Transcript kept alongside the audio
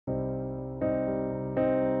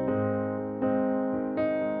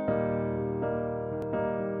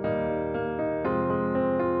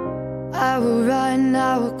I will run,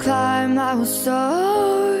 I will climb, I will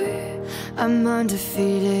soar. I'm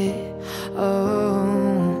undefeated,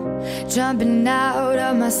 oh. Jumping out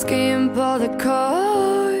of my skin, pull the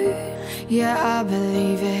cord. Yeah, I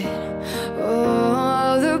believe it.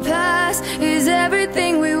 Oh, the past is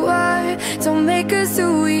everything we were. Don't make us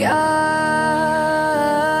who we are.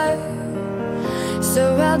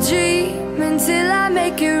 So I'll dream until I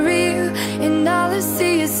make it real, and all I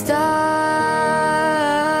see is stars.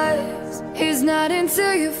 It's not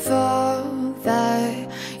until you fall that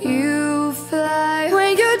you fly.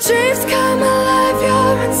 When your dreams come alive,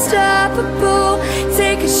 you're unstoppable.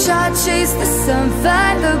 Take a shot, chase the sun,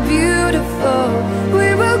 find the beautiful. We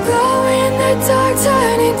will glow in the dark,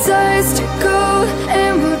 turning dust to gold,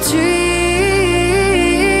 and we'll dream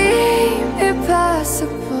impossible.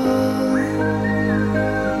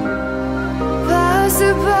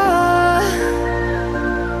 Possible.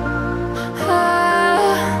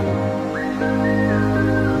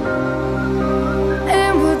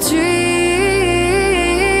 And we'll dream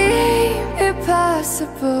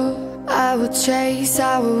impossible. I will chase, I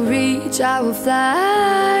will reach, I will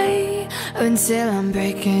fly until I'm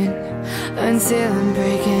breaking, until I'm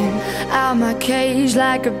breaking out my cage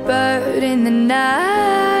like a bird in the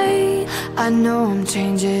night. I know I'm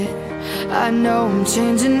changing, I know I'm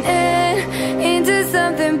changing it into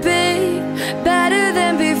something big, better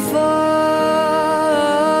than before.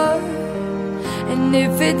 And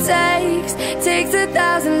if it takes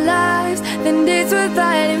 1,000 lives, then it's worth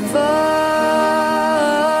fighting for.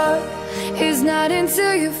 It's not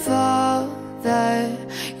until you fall that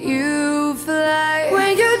you fly.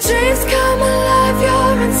 When your dreams come alive,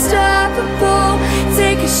 you're unstoppable.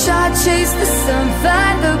 Take a shot, chase the sun,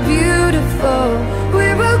 find the beautiful. We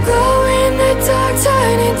will glow in the dark,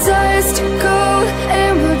 turning dust to gold,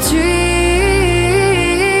 and we'll dream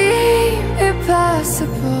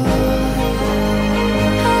impossible.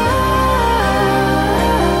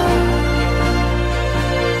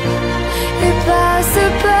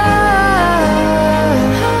 Impossible.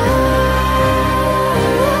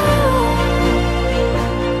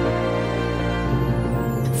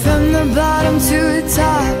 From the bottom to the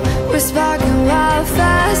top, we're sparking wild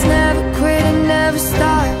fast. Never quit and never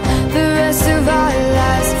stop the rest of our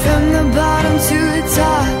lives. From the bottom to the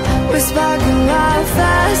top, we're sparking wild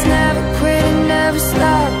fast. Never quit and never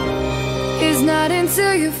stop. It's not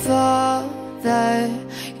until you fall that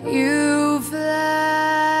you fly.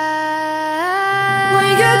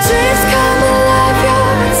 When your dreams come alive,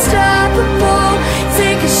 you're unstoppable.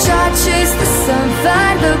 Take a shot, chase the sun,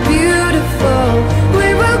 find the beautiful. We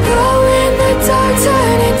will glow in the dark,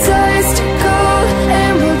 turning dust to gold,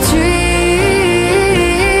 and we'll dream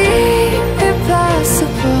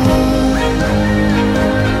impossible.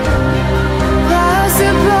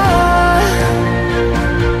 Possible.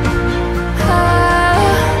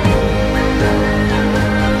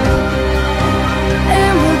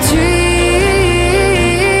 And we'll dream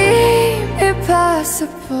impossible.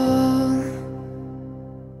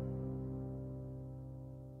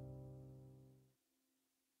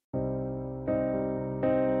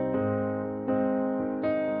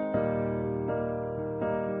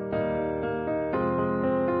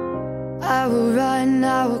 I will run, I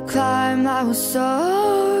will climb, I will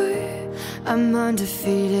soar. I'm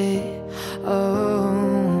undefeated, oh.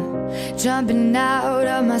 Jumping out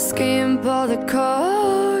of my skin, pull the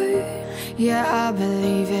cord. Yeah, I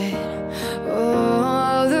believe it.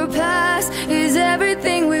 Oh, the past is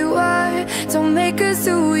everything we were. Don't make us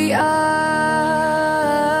who we are.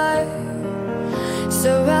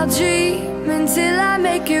 So I'll dream until I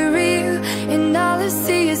make it real, and all I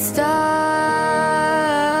see is stars.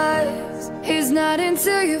 It's not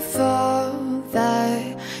until you fall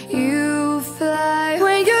that you fly.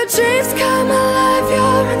 When your dreams come alive,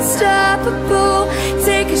 you're unstoppable.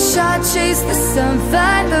 Take a shot, chase the sun,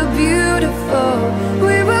 find the beautiful.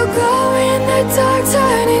 We will glow in the dark,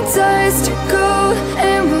 turning dust to gold,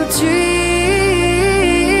 and we'll dream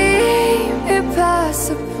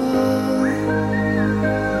impossible.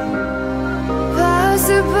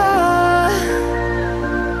 Possible.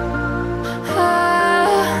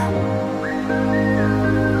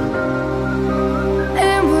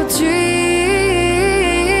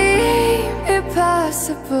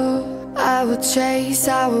 I will chase,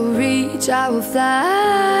 I will reach, I will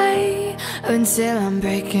fly until I'm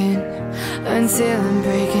breaking, until I'm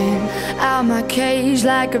breaking out my cage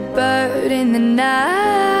like a bird in the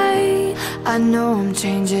night. I know I'm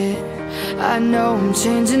changing, I know I'm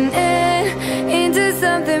changing it into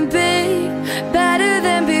something big, better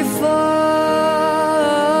than before.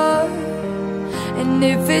 And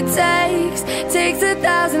if it takes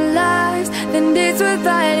 1,000 1,000 lives, then it's worth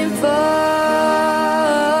fighting for.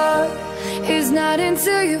 It's not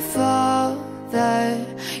until you fall that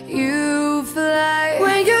you fly.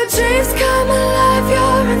 When your dreams come alive,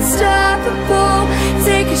 you're unstoppable.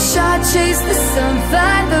 Take a shot, chase the sun,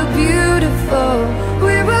 find the beautiful.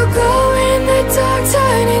 We will go in the dark,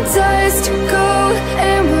 turning dust to gold,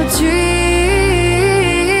 and we'll dream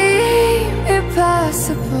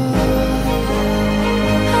impossible.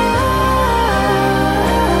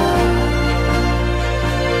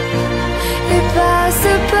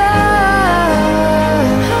 Impossible.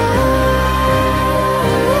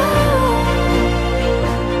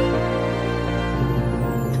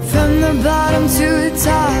 From the bottom to the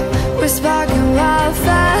top, we're sparking wild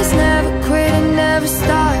fast. Never quit and never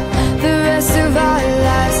stop the rest of our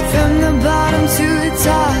lives. From the bottom to the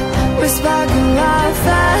top, we're sparking wild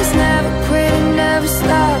fast. Never quit and never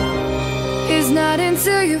stop. It's not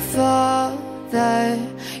until you fall that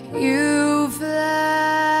you fly.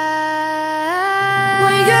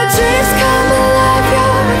 When your dreams come alive,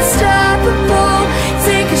 you're unstoppable.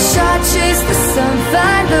 Take a shot, chase the sun,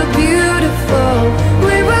 find the beautiful.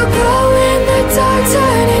 We will go in the dark,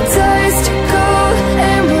 turning dust to gold,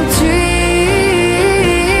 and we'll dream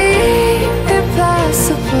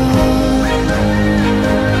impossible.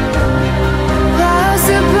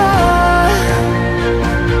 Possible.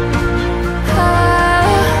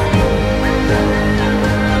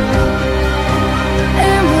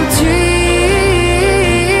 And we'll dream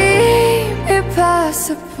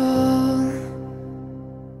impossible.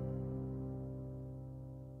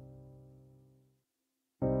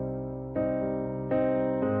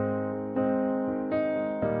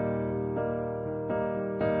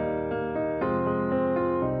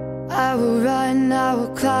 I will run, I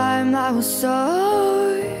will climb, I will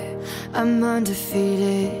soar. I'm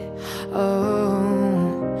undefeated,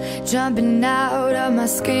 oh. Jumping out of my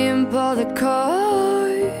skin, pull the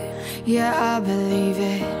cord. Yeah, I believe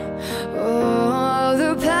it. Oh,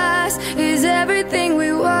 the past is everything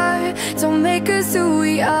we were. Don't make us who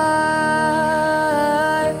we are.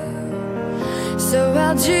 So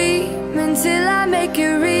I'll dream until I make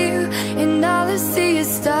it real, and all I see is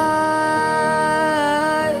stars.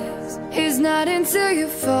 It's not until you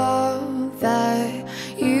fall that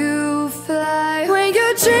you fly. When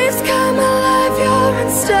your dreams come alive, you're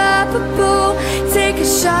unstoppable. Take a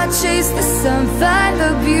shot, chase the sun, find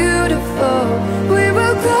the beautiful. We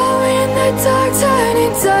will go in the dark,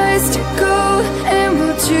 turning dust to gold, and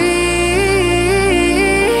we'll dream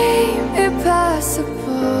impossible.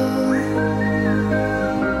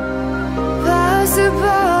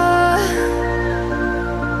 Possible.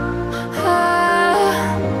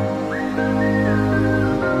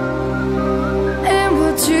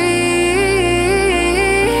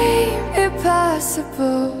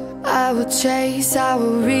 I will chase, I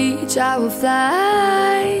will reach, I will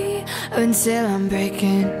fly until I'm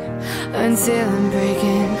breaking, until I'm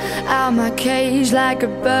breaking out my cage like a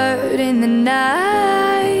bird in the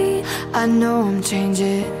night. I know I'm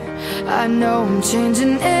changing, I know I'm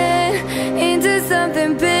changing into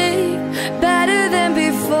something big, better than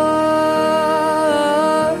before.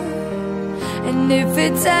 And if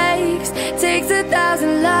it takes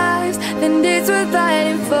 1,000 lives, then it's worth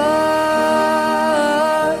fighting for.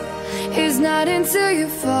 It's not until you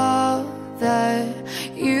fall that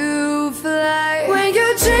you fly. When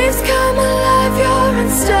your dreams come alive, you're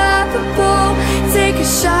unstoppable. Take a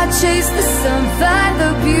shot, chase the sun, find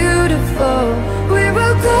the beautiful. We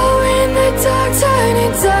will go in the dark,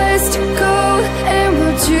 turning dust to gold, and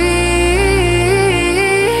we'll dream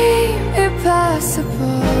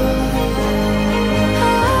impossible.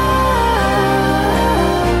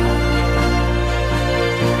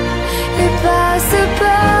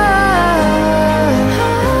 Impossible.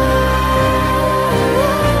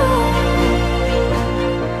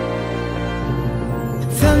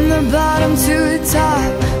 From the bottom to the top,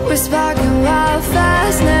 we're sparking wild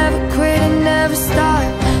fast. Never quit and never stop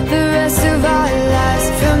the rest of our lives.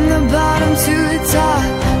 From the bottom to the top,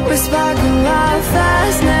 we're sparking wild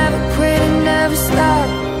fast. Never quit and never stop.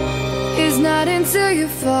 It's not until you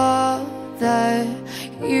fall that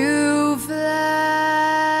you fly.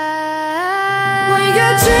 When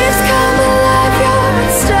your dreams come alive, you're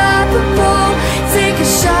unstoppable. Take a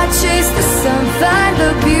shot, chase the sun, find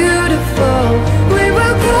the beautiful. We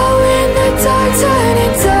will go in the dark,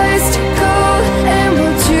 turning dust to gold, and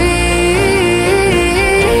we'll dream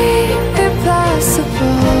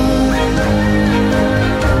impossible.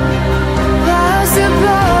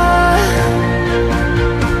 Possible.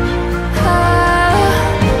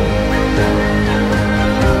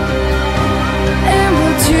 And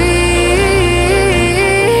we'll dream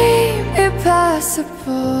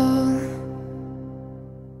impossible.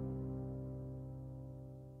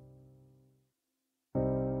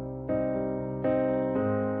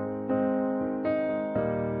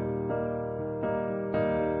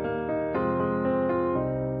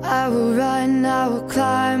 will run, I will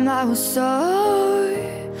climb, I will soar.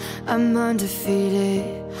 I'm undefeated,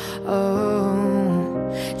 oh.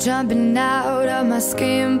 Jumping out of my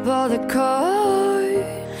skin, pull the cord.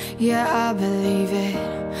 Yeah, I believe it.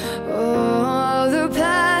 Oh, the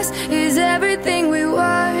past is everything we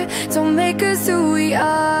were. Don't make us who we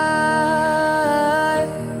are.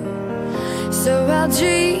 So I'll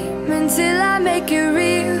dream until I make it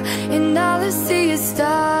real, and all I see is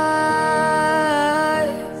stars.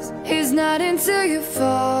 It's not until you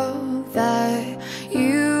fall that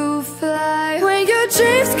you fly. When your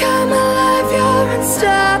dreams come alive, you're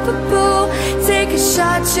unstoppable. Take a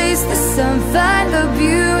shot, chase the sun, find the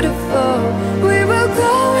beautiful. We will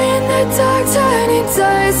glow in the dark, turning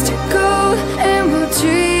dust to gold, and we'll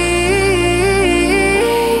dream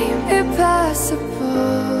impossible.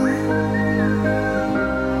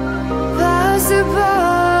 Possible.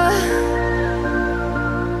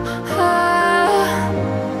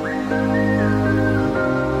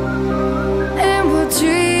 And we'll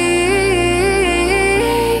dream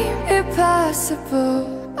impossible.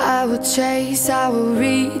 I will chase, I will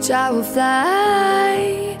reach, I will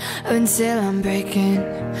fly until I'm breaking,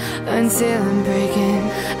 until I'm breaking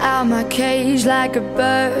out my cage like a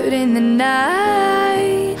bird in the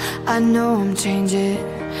night. I know I'm changing,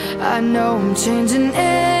 I know I'm changing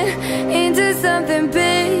into something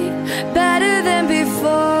big, better than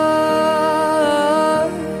before.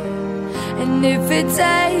 And if it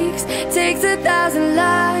takes 1,000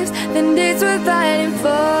 lives, then it's worth fighting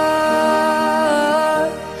for.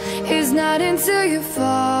 It's not until you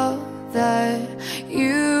fall that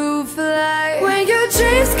you fly. When your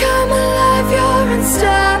dreams come alive, you're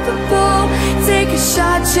unstoppable. Take a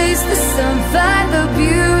shot, chase the sun, find the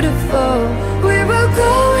beautiful. We will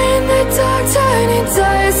go in the dark, turning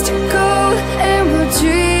dust to gold, and we'll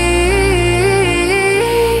dream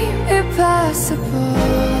impossible.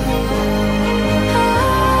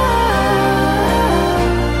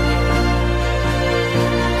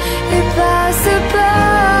 Impossible.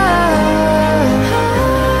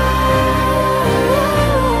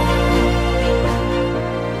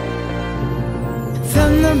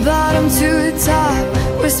 From the bottom to the top,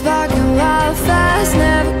 we're sparking wild fast.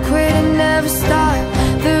 Never quit and never stop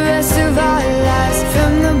the rest of our lives.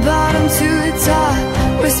 From the bottom to the top,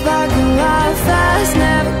 we're sparking wild fast.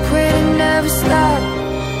 Never quit and never stop.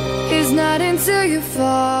 It's not until you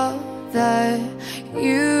fall that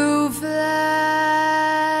you fly.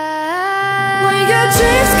 When your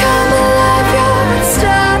dreams come alive, you're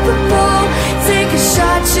unstoppable. Take a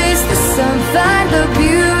shot, chase the sun, find the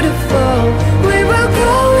beautiful. We will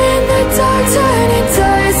go in the dark, turning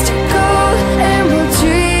dust to gold, and we'll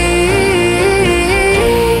dream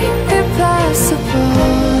impossible.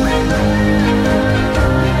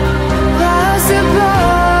 Possible.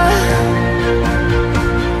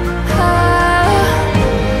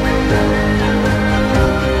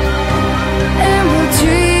 And we'll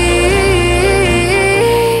dream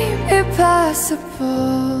impossible.